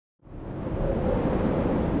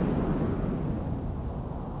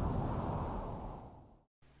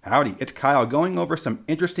Howdy, it's Kyle going over some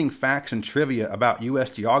interesting facts and trivia about U.S.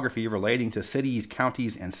 geography relating to cities,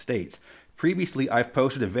 counties, and states. Previously, I've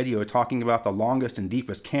posted a video talking about the longest and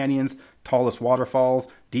deepest canyons, tallest waterfalls,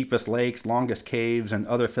 deepest lakes, longest caves, and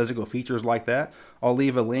other physical features like that. I'll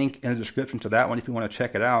leave a link in the description to that one if you want to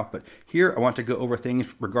check it out. But here I want to go over things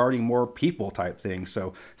regarding more people type things.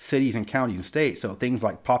 So cities and counties and states. So things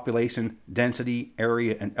like population, density,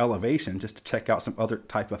 area, and elevation, just to check out some other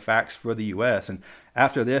type of facts for the U.S. And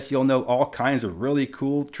after this, you'll know all kinds of really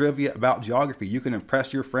cool trivia about geography. You can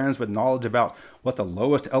impress your friends with knowledge about what the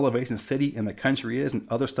lowest elevation city in the country is and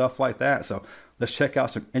other stuff like that. So let's check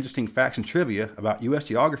out some interesting facts and trivia about U.S.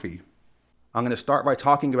 geography. I'm going to start by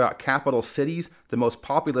talking about capital cities. The most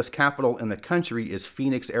populous capital in the country is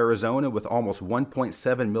Phoenix, Arizona, with almost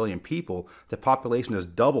 1.7 million people. The population has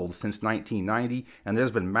doubled since 1990, and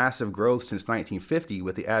there's been massive growth since 1950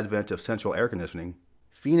 with the advent of central air conditioning.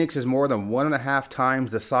 Phoenix is more than 1.5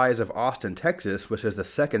 times the size of Austin, Texas, which is the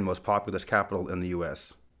second most populous capital in the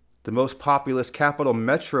U.S. The most populous capital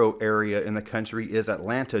metro area in the country is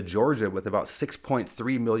Atlanta, Georgia, with about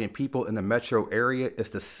 6.3 million people in the metro area.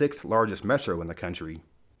 It's the 6th largest metro in the country.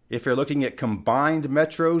 If you're looking at combined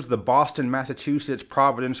metros, the Boston, Massachusetts,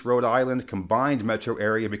 Providence, Rhode Island combined metro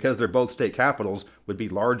area, because they're both state capitals, would be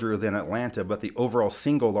larger than Atlanta, but the overall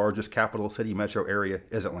single largest capital city metro area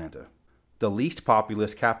is Atlanta. The least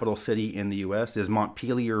populous capital city in the U.S. is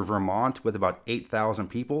Montpelier, Vermont, with about 8,000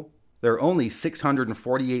 people. There are only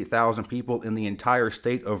 648,000 people in the entire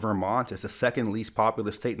state of Vermont. It's the second least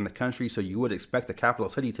populous state in the country, so you would expect the capital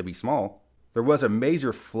city to be small. There was a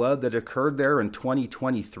major flood that occurred there in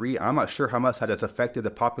 2023. I'm not sure how much that has affected the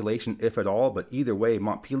population, if at all, but either way,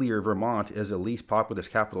 Montpelier, Vermont is the least populous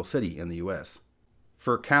capital city in the U.S.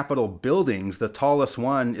 For capitol buildings, the tallest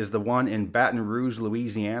one is the one in Baton Rouge,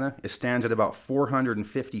 Louisiana. It stands at about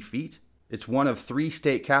 450 feet. It's one of 3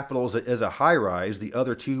 state capitals that is a high-rise. The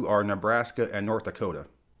other 2 are Nebraska and North Dakota.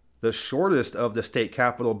 The shortest of the state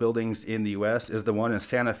capitol buildings in the U.S. is the one in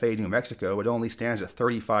Santa Fe, New Mexico. It only stands at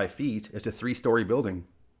 35 feet. It's a 3-story building.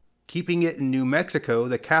 Keeping it in New Mexico,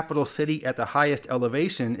 the capital city at the highest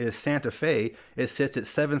elevation is Santa Fe. It sits at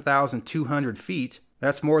 7,200 feet.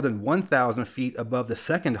 That's more than 1,000 feet above the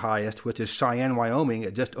second highest, which is Cheyenne, Wyoming,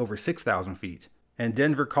 at just over 6,000 feet. And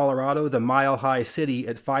Denver, Colorado, the mile-high city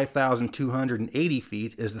at 5,280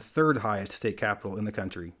 feet, is the 3rd highest state capital in the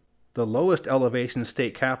country. The lowest elevation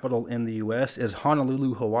state capital in the U.S. is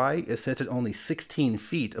Honolulu, Hawaii. It sits at only 16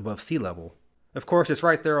 feet above sea level. Of course, it's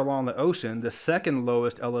right there along the ocean. The second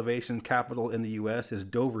lowest elevation capital in the U.S. is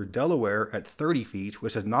Dover, Delaware, at 30 feet,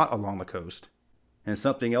 which is not along the coast. And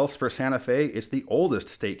something else for Santa Fe, it's the oldest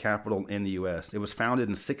state capital in the U.S. It was founded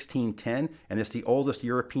in 1610, and it's the oldest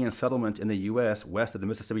European settlement in the U.S. west of the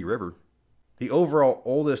Mississippi River. The overall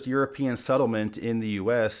oldest European settlement in the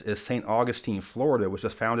U.S. is St. Augustine, Florida, which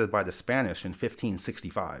was founded by the Spanish in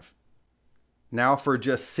 1565. Now for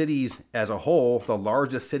just cities as a whole, the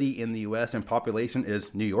largest city in the U.S. in population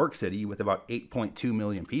is New York City, with about 8.2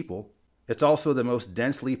 million people. It's also the most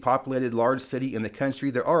densely populated large city in the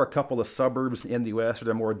country. There are a couple of suburbs in the U.S. that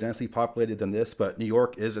are more densely populated than this, but New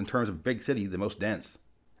York is, in terms of big city, the most dense.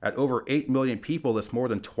 At over 8 million people, it's more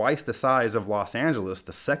than twice the size of Los Angeles,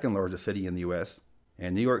 the second largest city in the U.S.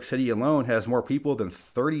 And New York City alone has more people than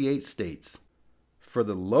 38 states. For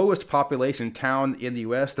the lowest population town in the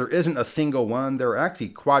U.S., there isn't a single one. There are actually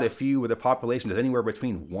quite a few with a population that's anywhere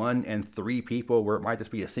between 1 and 3 people, where it might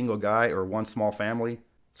just be a single guy or one small family.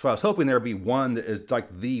 So I was hoping there would be one that is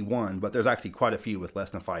like the one, but there's actually quite a few with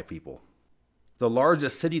less than 5 people. The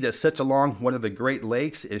largest city that sits along one of the Great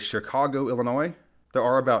Lakes is Chicago, Illinois. There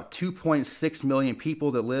are about 2.6 million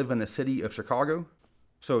people that live in the city of Chicago.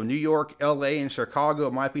 So New York, LA, and Chicago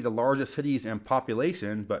might be the largest cities in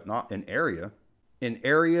population, but not in area. In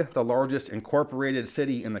area, the largest incorporated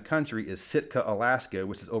city in the country is Sitka, Alaska,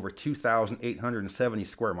 which is over 2,870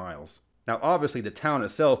 square miles. Now, obviously, the town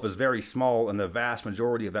itself is very small, and the vast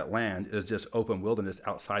majority of that land is just open wilderness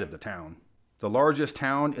outside of the town. The largest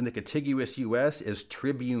town in the contiguous U.S. is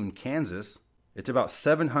Tribune, Kansas. It's about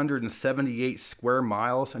 778 square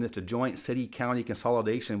miles, and it's a joint city-county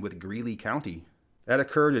consolidation with Greeley County. That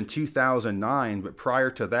occurred in 2009, but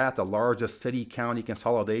prior to that, the largest city-county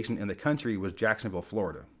consolidation in the country was Jacksonville,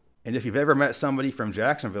 Florida. And if you've ever met somebody from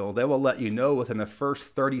Jacksonville, they will let you know within the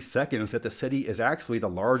first 30 seconds that the city is actually the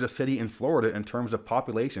largest city in Florida in terms of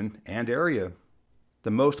population and area.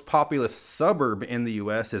 The most populous suburb in the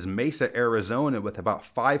U.S. is Mesa, Arizona, with about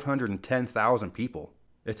 510,000 people.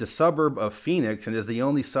 It's a suburb of Phoenix and is the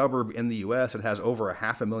only suburb in the U.S. that has over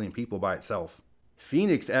 500,000 people by itself.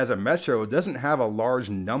 Phoenix as a metro doesn't have a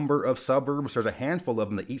large number of suburbs. There's a handful of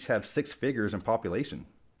them that each have 6 figures in population.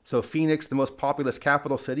 So Phoenix, the most populous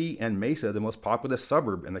capital city, and Mesa, the most populous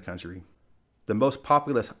suburb in the country. The most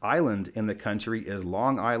populous island in the country is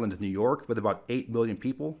Long Island, New York, with about 8 million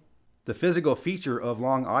people. The physical feature of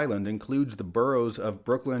Long Island includes the boroughs of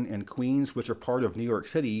Brooklyn and Queens, which are part of New York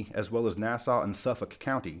City, as well as Nassau and Suffolk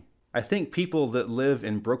County. I think people that live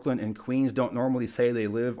in Brooklyn and Queens don't normally say they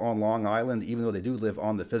live on Long Island, even though they do live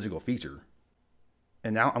on the physical feature.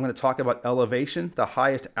 And now I'm going to talk about elevation. The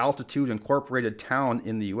highest altitude incorporated town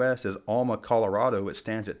in the U.S. is Alma, Colorado. It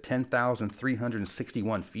stands at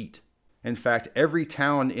 10,361 feet. In fact, every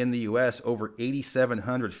town in the U.S. over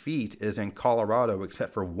 8,700 feet is in Colorado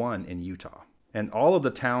except for one in Utah. And all of the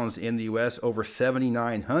towns in the U.S. over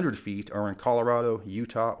 7,900 feet are in Colorado,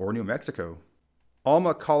 Utah, or New Mexico.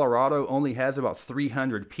 Alma, Colorado only has about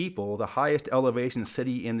 300 people. The highest elevation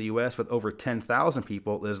city in the U.S. with over 10,000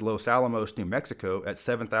 people is Los Alamos, New Mexico at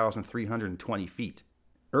 7,320 feet.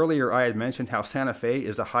 Earlier I had mentioned how Santa Fe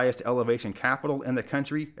is the highest elevation capital in the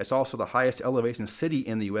country. It's also the highest elevation city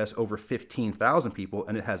in the U.S. over 15,000 people,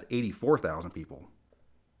 and it has 84,000 people.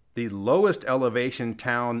 The lowest elevation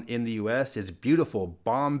town in the U.S. is beautiful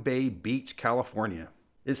Bombay Beach, California.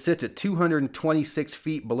 It sits at 226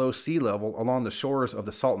 feet below sea level along the shores of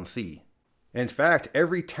the Salton Sea. In fact,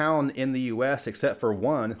 every town in the U.S. except for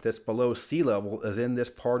one that's below sea level is in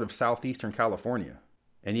this part of southeastern California.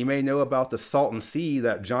 And you may know about the Salton Sea,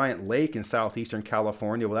 that giant lake in southeastern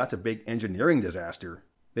California. Well, that's a big engineering disaster.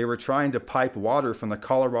 They were trying to pipe water from the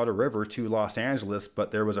Colorado River to Los Angeles,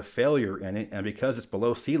 but there was a failure in it, and because it's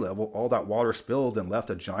below sea level, all that water spilled and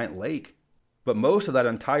left a giant lake. But most of that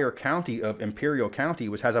entire county of Imperial County,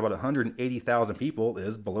 which has about 180,000 people,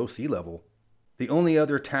 is below sea level. The only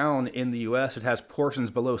other town in the U.S. that has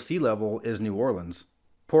portions below sea level is New Orleans.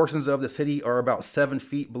 Portions of the city are about 7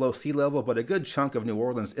 feet below sea level, but a good chunk of New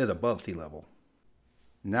Orleans is above sea level.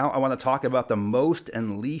 Now I want to talk about the most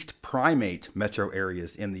and least primate metro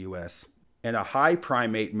areas in the U.S. In a high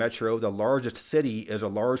primate metro, the largest city is a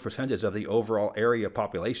large percentage of the overall area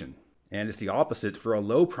population. And it's the opposite for a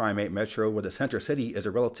low primate metro, where the center city is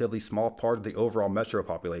a relatively small part of the overall metro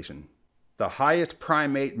population. The highest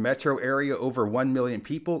primate metro area over 1 million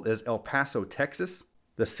people is El Paso, Texas.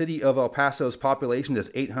 The city of El Paso's population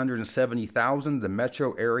is 870,000. The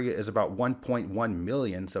metro area is about 1.1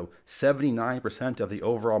 million, so 79% of the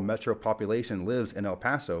overall metro population lives in El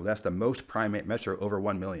Paso. That's the most primate metro over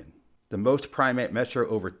 1 million. The most primate metro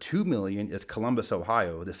over 2 million is Columbus,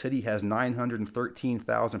 Ohio. The city has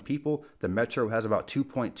 913,000 people. The metro has about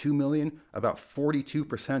 2.2 million. About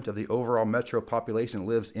 42% of the overall metro population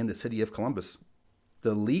lives in the city of Columbus.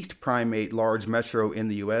 The least primate large metro in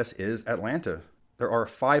the U.S. is Atlanta. There are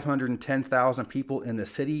 510,000 people in the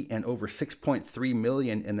city and over 6.3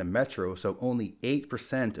 million in the metro, so only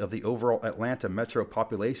 8% of the overall Atlanta metro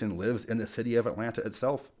population lives in the city of Atlanta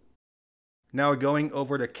itself. Now going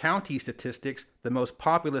over to county statistics, the most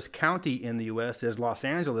populous county in the U.S. is Los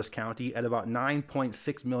Angeles County at about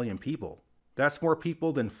 9.6 million people. That's more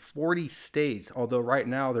people than 40 states, although right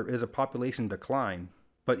now there is a population decline.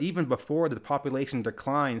 But even before the population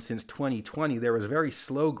decline since 2020, there was very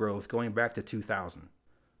slow growth going back to 2000.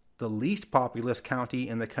 The least populous county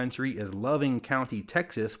in the country is Loving County,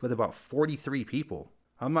 Texas, with about 43 people.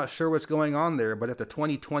 I'm not sure what's going on there, but at the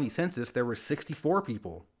 2020 census, there were 64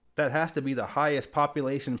 people. That has to be the highest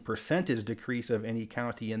population percentage decrease of any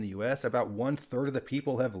county in the U.S. About 1/3 of the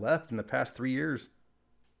people have left in the past 3 years.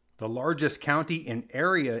 The largest county in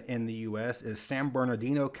area in the U.S. is San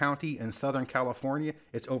Bernardino County in Southern California.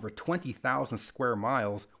 It's over 20,000 square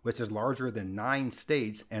miles, which is larger than 9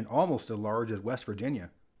 states and almost as large as West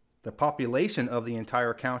Virginia. The population of the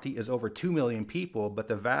entire county is over 2 million people, but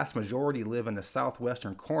the vast majority live in the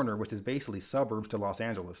southwestern corner, which is basically suburbs to Los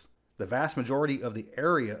Angeles. The vast majority of the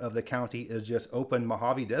area of the county is just open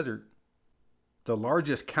Mojave Desert. The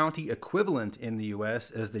largest county equivalent in the U.S.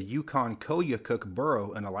 is the Yukon-Koyukuk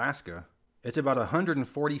Borough in Alaska. It's about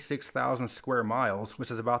 146,000 square miles, which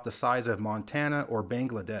is about the size of Montana or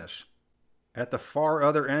Bangladesh. At the far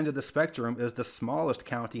other end of the spectrum is the smallest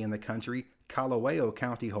county in the country, Kalawao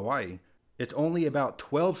County, Hawaii. It's only about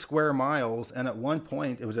 12 square miles, and at one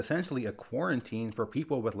point it was essentially a quarantine for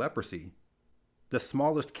people with leprosy. The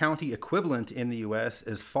smallest county equivalent in the U.S.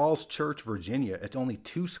 is Falls Church, Virginia. It's only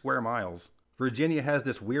 2 square miles. Virginia has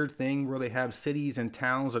this weird thing where they have cities and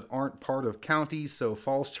towns that aren't part of counties, so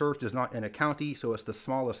Falls Church is not in a county, so it's the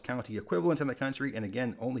smallest county equivalent in the country, and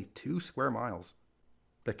again, only 2 square miles.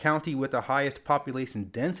 The county with the highest population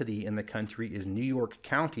density in the country is New York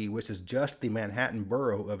County, which is just the Manhattan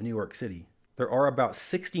borough of New York City. There are about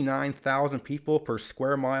 69,000 people per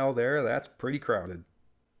square mile there. That's pretty crowded.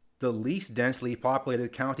 The least densely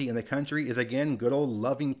populated county in the country is again good old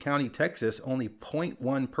Loving County, Texas, only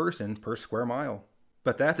 0.1 person per square mile.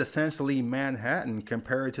 But that's essentially Manhattan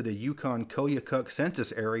compared to the Yukon-Koyukuk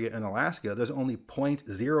census area in Alaska. There's only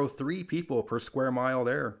 0.03 people per square mile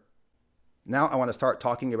there. Now I want to start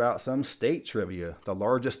talking about some state trivia. The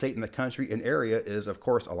largest state in the country in area is, of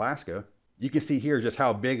course, Alaska. You can see here just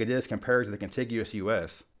how big it is compared to the contiguous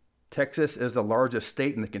U.S. Texas is the largest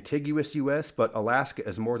state in the contiguous U.S., but Alaska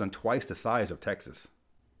is more than twice the size of Texas.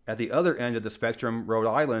 At the other end of the spectrum, Rhode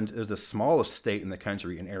Island is the smallest state in the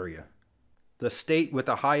country in area. The state with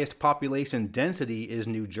the highest population density is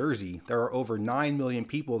New Jersey. There are over 9 million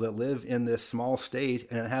people that live in this small state,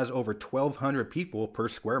 and it has over 1,200 people per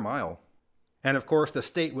square mile. And of course, the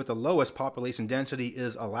state with the lowest population density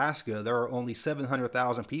is Alaska. There are only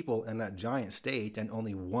 700,000 people in that giant state and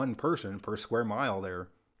only 1 person per square mile there.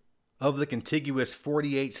 Of the contiguous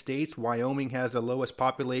 48 states, Wyoming has the lowest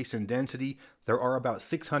population density. There are about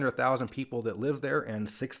 600,000 people that live there and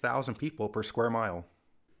 6,000 people per square mile.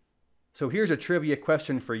 So here's a trivia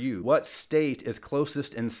question for you. What state is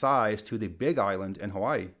closest in size to the Big Island in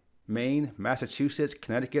Hawaii? Maine, Massachusetts,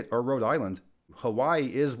 Connecticut, or Rhode Island? Hawaii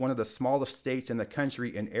is one of the smallest states in the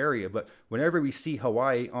country in area, but whenever we see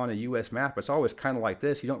Hawaii on a U.S. map, it's always kind of like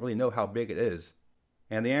this. You don't really know how big it is.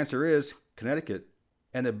 And the answer is Connecticut.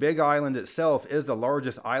 And the Big Island itself is the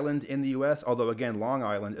largest island in the U.S., although again, Long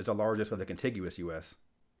Island is the largest of the contiguous U.S.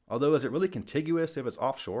 Although, is it really contiguous if it's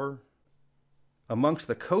offshore? Amongst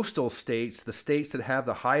the coastal states, the states that have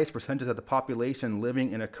the highest percentage of the population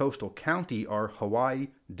living in a coastal county are Hawaii,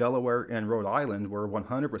 Delaware, and Rhode Island, where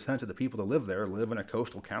 100% of the people that live there live in a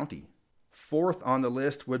coastal county. Fourth on the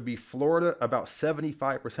list would be Florida. About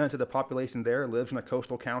 75% of the population there lives in a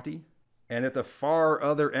coastal county. And at the far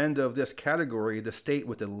other end of this category, the state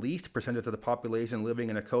with the least percentage of the population living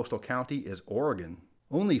in a coastal county is Oregon.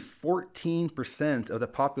 Only 14% of the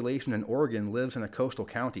population in Oregon lives in a coastal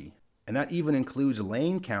county. And that even includes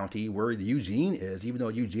Lane County, where Eugene is, even though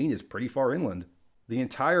Eugene is pretty far inland. The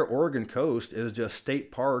entire Oregon coast is just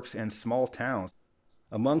state parks and small towns.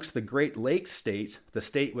 Amongst the Great Lakes states, the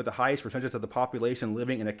state with the highest percentage of the population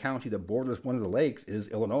living in a county that borders one of the lakes is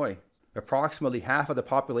Illinois. Approximately half of the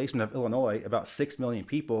population of Illinois, about 6 million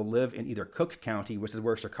people, live in either Cook County, which is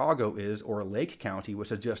where Chicago is, or Lake County,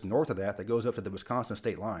 which is just north of that goes up to the Wisconsin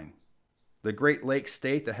state line. The Great Lakes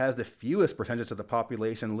state that has the fewest percentage of the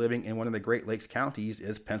population living in one of the Great Lakes counties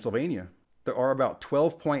is Pennsylvania. There are about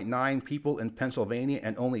 12.9 people in Pennsylvania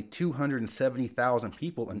and only 270,000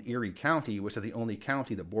 people in Erie County, which is the only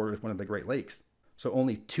county that borders one of the Great Lakes. So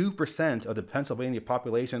only 2% of the Pennsylvania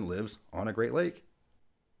population lives on a Great Lake.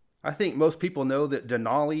 I think most people know that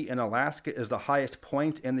Denali in Alaska is the highest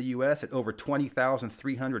point in the U.S. at over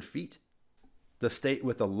 20,300 feet. The state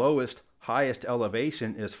with the lowest, highest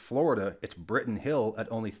elevation is Florida. It's Britton Hill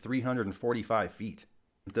at only 345 feet.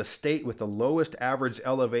 The state with the lowest average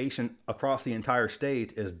elevation across the entire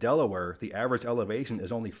state is Delaware. The average elevation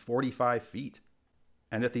is only 45 feet.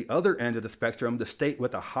 And at the other end of the spectrum, the state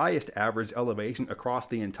with the highest average elevation across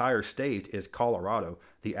the entire state is Colorado.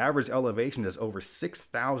 The average elevation is over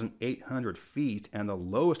 6,800 feet, and the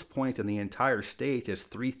lowest point in the entire state is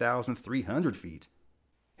 3,300 feet.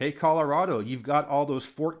 Hey Colorado, you've got all those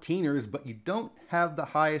 14ers, but you don't have the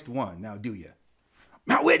highest one, now do you?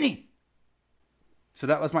 Mount Whitney! So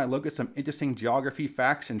that was my look at some interesting geography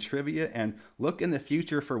facts and trivia, and look in the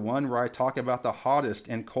future for one where I talk about the hottest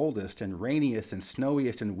and coldest and rainiest and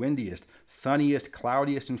snowiest and windiest, sunniest,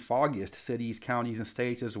 cloudiest, and foggiest cities, counties, and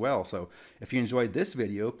states as well. So if you enjoyed this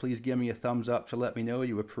video, please give me a thumbs up to let me know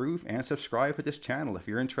you approve, and subscribe to this channel if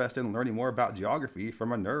you're interested in learning more about geography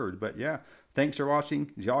from a nerd. But yeah, thanks for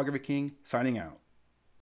watching. Geography King, signing out.